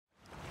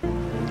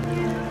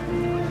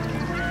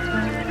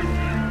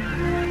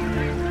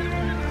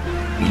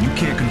When you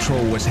can't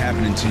control what's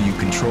happening to you,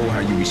 control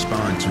how you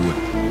respond to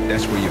it.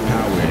 That's where your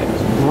power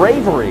is.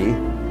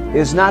 Bravery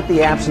is not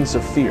the absence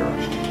of fear.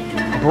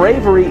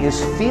 Bravery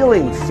is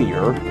feeling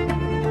fear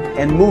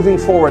and moving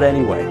forward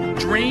anyway.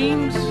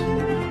 Dreams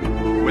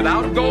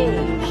without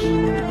goals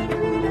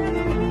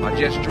are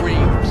just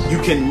dreams. You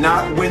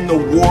cannot win the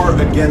war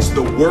against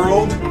the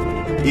world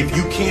if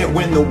you can't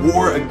win the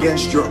war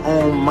against your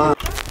own mind.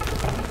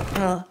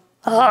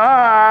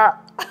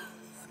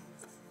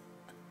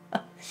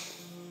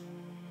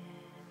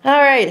 All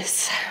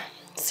right,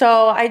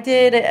 so I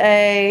did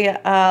a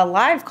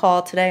live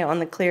call today on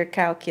the Clear,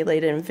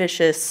 Calculated, and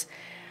Vicious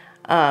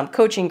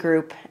coaching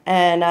group,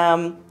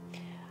 and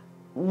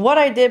what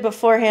I did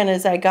beforehand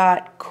is I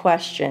got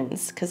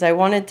questions because I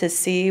wanted to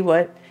see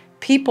what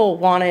people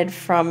wanted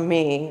from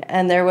me,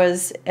 and there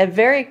was a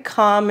very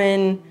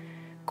common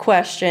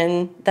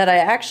question that I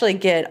actually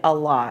get a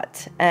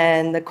lot,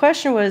 and the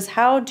question was,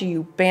 how do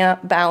you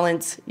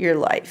balance your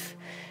life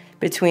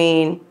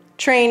between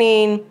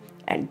training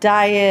and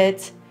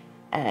diet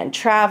and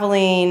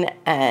traveling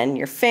and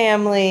your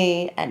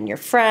family and your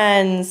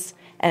friends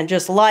and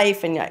just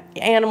life and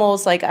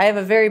animals? Like, I have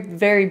a very,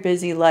 very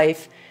busy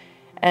life,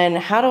 and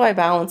how do I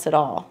balance it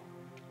all?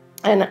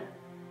 And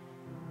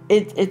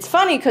it's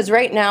funny because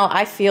right now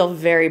I feel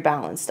very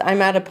balanced.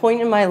 I'm at a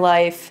point in my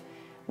life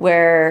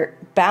where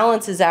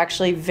balance is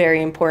actually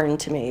very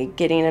important to me.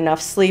 Getting enough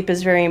sleep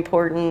is very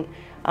important.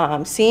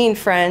 Seeing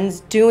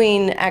friends,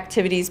 doing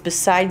activities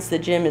besides the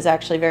gym is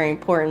actually very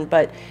important.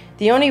 But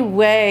the only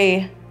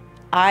way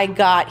I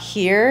got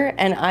here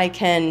and I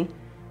can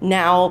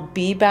now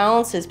be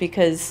balanced is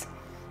because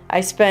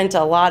I spent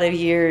a lot of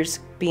years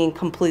being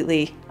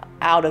completely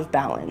out of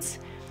balance.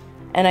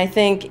 And I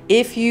think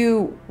if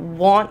you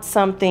want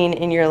something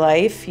in your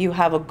life, you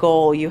have a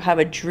goal, you have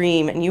a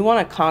dream, and you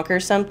want to conquer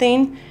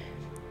something,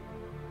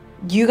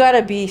 you got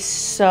to be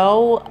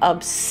so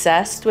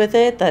obsessed with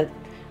it that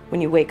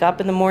when you wake up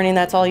in the morning,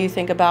 that's all you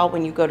think about.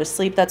 When you go to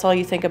sleep, that's all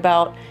you think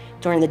about.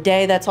 During the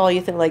day, that's all you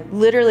think, like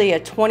literally a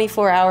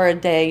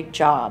 24-hour-a-day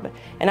job.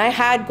 And I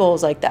had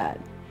goals like that.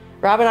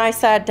 Rob and I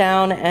sat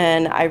down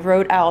and I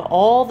wrote out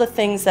all the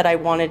things that I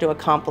wanted to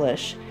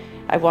accomplish.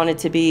 I wanted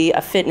to be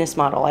a fitness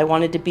model. I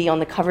wanted to be on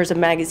the covers of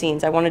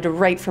magazines. I wanted to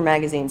write for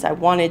magazines. I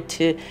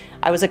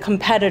was a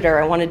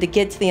competitor. I wanted to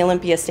get to the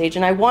Olympia stage,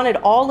 and I wanted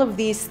all of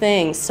these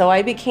things. So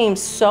I became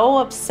so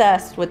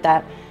obsessed with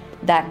that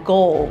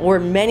goal, or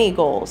many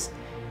goals,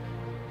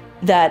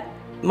 that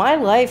my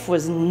life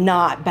was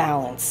not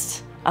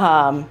balanced.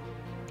 A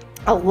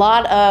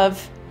lot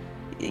of,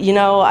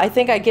 I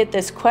think I get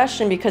this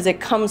question because it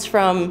comes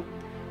from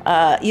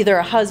either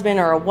a husband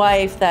or a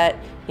wife that,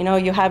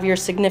 you have your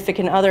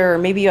significant other, or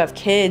maybe you have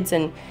kids,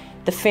 and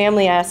the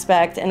family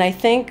aspect. And I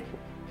think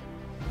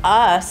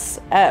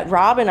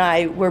Rob and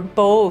I were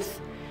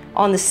both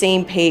on the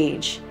same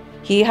page.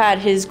 He had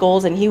his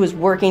goals and he was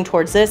working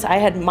towards this. I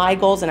had my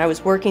goals and I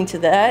was working to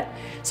that.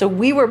 So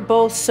we were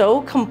both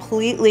so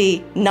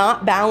completely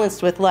not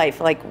balanced with life.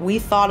 Like, we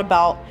thought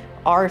about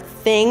our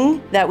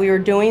thing that we were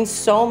doing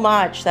so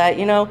much that,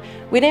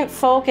 we didn't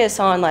focus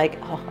on like,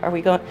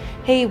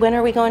 hey, when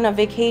are we going on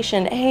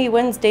vacation? Hey,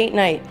 when's date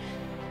night?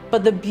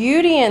 But the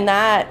beauty in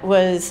that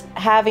was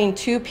having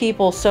two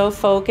people so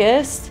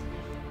focused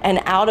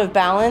and out of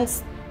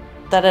balance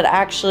that it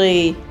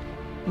actually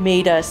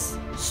made us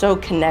so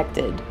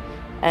connected,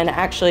 and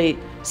actually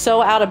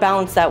so out of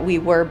balance that we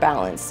were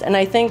balanced. And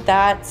I think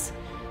that's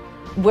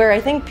where I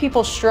think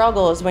people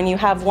struggle, is when you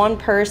have one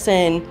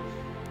person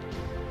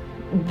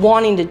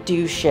wanting to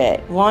do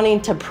shit, wanting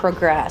to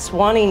progress,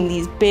 wanting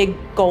these big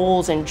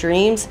goals and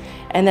dreams,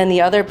 and then the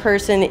other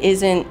person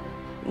isn't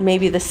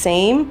maybe the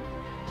same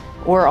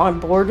or on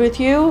board with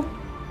you.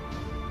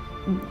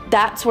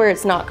 That's where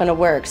it's not going to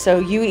work. So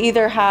you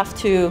either have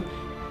to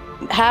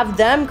have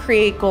them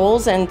create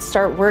goals and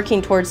start working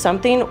towards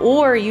something,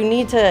 or you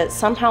need to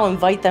somehow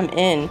invite them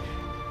in,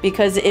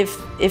 because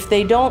if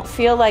they don't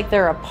feel like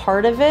they're a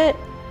part of it,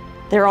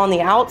 they're on the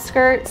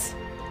outskirts,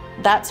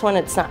 that's when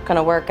it's not going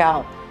to work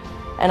out.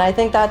 And I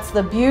think that's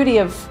the beauty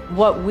of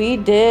what we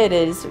did,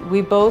 is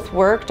we both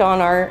worked on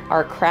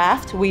our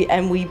craft,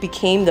 and we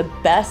became the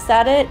best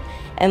at it,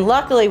 and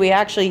luckily we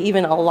actually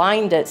even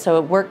aligned it so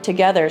it worked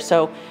together.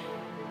 So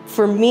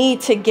for me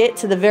to get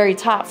to the very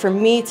top, for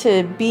me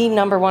to be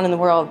 #1 in the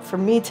world, for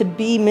me to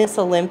be Miss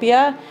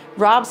Olympia,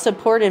 Rob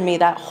supported me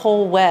that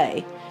whole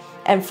way.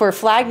 And for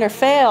Flag Nor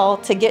Fail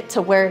to get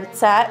to where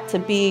it's at, to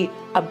be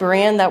a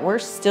brand that we're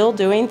still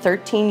doing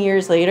 13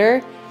 years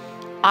later,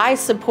 I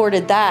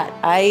supported that.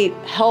 I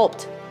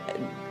helped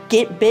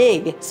get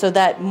big so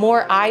that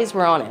more eyes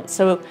were on it.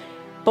 So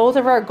both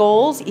of our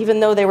goals, even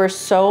though they were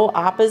so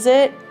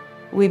opposite,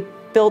 we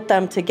built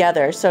them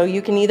together. So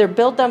you can either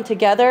build them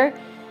together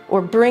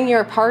or bring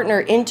your partner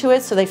into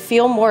it so they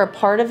feel more a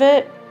part of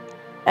it.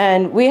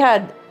 And we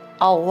had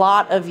a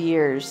lot of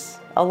years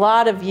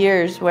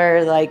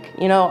where, like,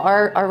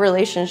 our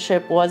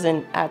relationship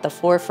wasn't at the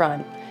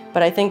forefront.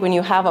 But I think when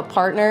you have a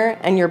partner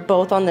and you're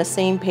both on the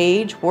same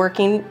page,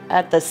 working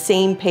at the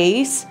same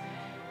pace,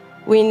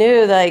 we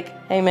knew, like,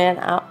 hey man,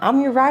 I'm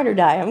your ride or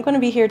die. I'm going to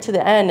be here to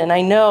the end. And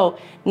I know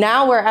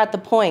now we're at the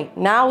point.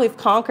 Now we've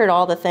conquered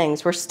all the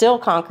things. We're still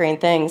conquering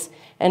things.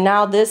 And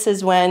now this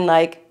is when,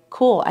 like,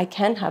 cool, I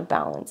can have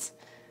balance.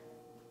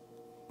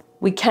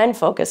 We can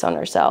focus on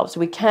ourselves.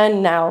 We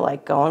can now,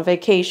 like, go on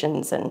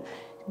vacations and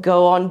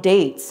go on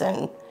dates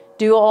and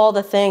do all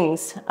the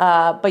things.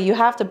 But you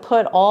have to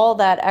put all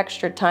that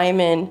extra time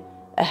in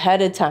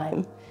ahead of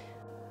time.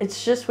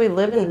 It's just we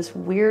live in this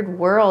weird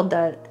world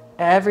that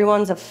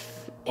everyone's a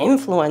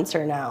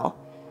influencer now.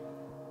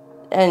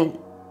 And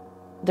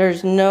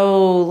there's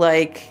no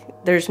like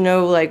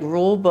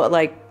rule, but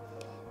like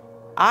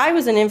I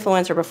was an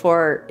influencer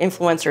before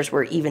influencers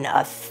were even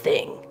a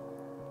thing.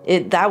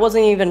 That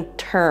wasn't even a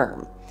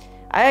term.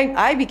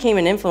 I became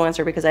an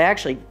influencer because I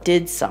actually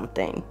did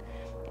something.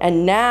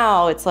 And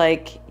now it's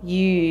like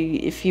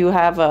if you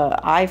have an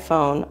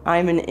iPhone,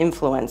 I'm an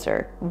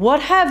influencer. What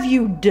have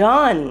you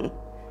done?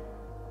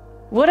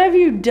 What have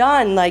you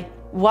done? Like,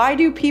 why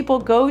do people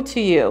go to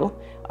you?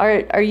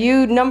 Are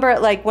you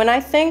like, when I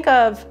think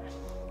of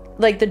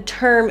like the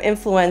term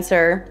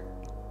influencer,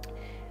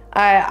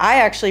 I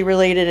actually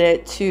related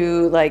it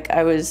to, like,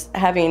 I was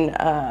having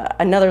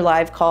another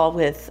live call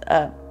with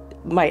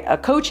a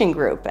coaching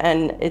group,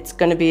 and it's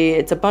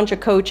a bunch of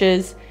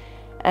coaches,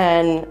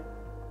 and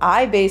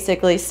I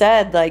basically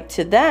said, like,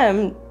 to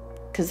them,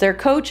 because they're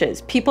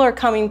coaches, people are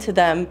coming to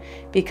them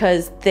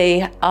because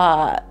they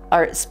are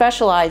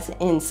specialized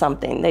in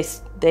something.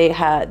 They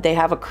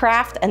have a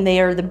craft and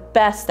they are the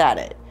best at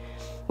it,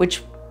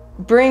 which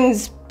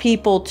brings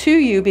people to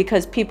you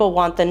because people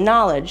want the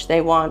knowledge.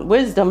 They want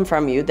wisdom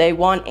from you. They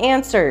want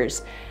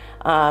answers.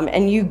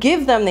 And you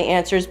give them the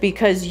answers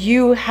because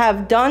you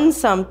have done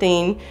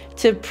something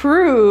to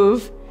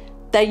prove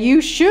that you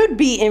should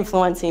be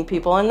influencing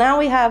people. And now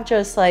we have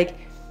just like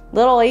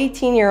little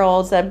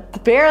 18-year-olds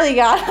that barely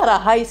got out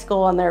of high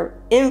school and they're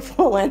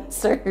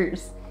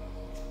influencers.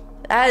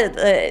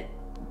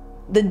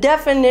 The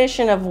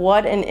definition of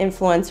what an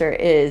influencer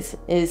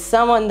is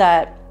someone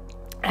that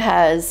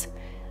has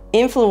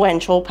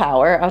influential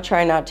power. I'll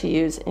try not to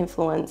use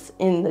influence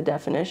in the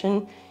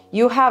definition.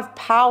 You have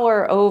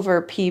power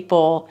over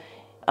people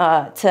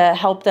to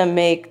help them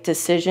make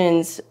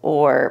decisions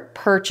or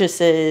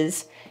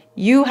purchases.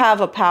 You have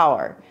a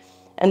power.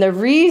 And the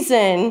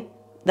reason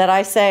that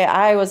I say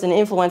I was an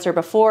influencer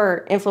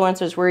before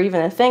influencers were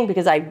even a thing,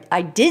 because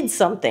I did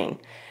something.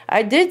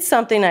 I did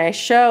something. I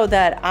show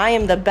that I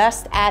am the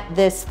best at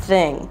this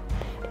thing.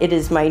 It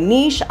is my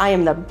niche. I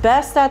am the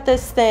best at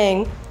this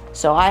thing.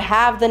 So I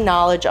have the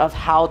knowledge of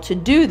how to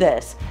do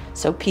this.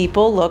 So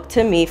people look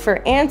to me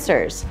for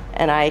answers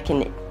and I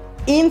can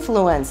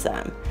influence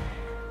them.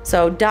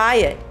 So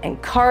diet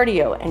and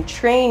cardio and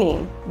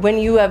training, when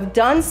you have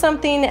done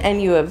something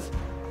and you have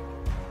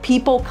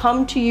people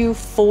come to you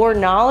for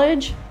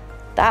knowledge,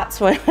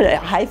 that's what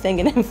I think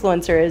an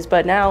influencer is.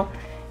 But now,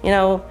 you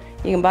know,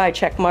 you can buy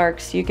check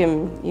marks. You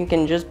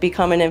can just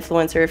become an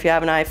influencer if you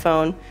have an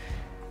iPhone.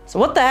 So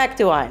what the heck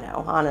do I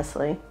know,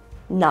 honestly?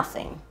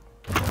 Nothing.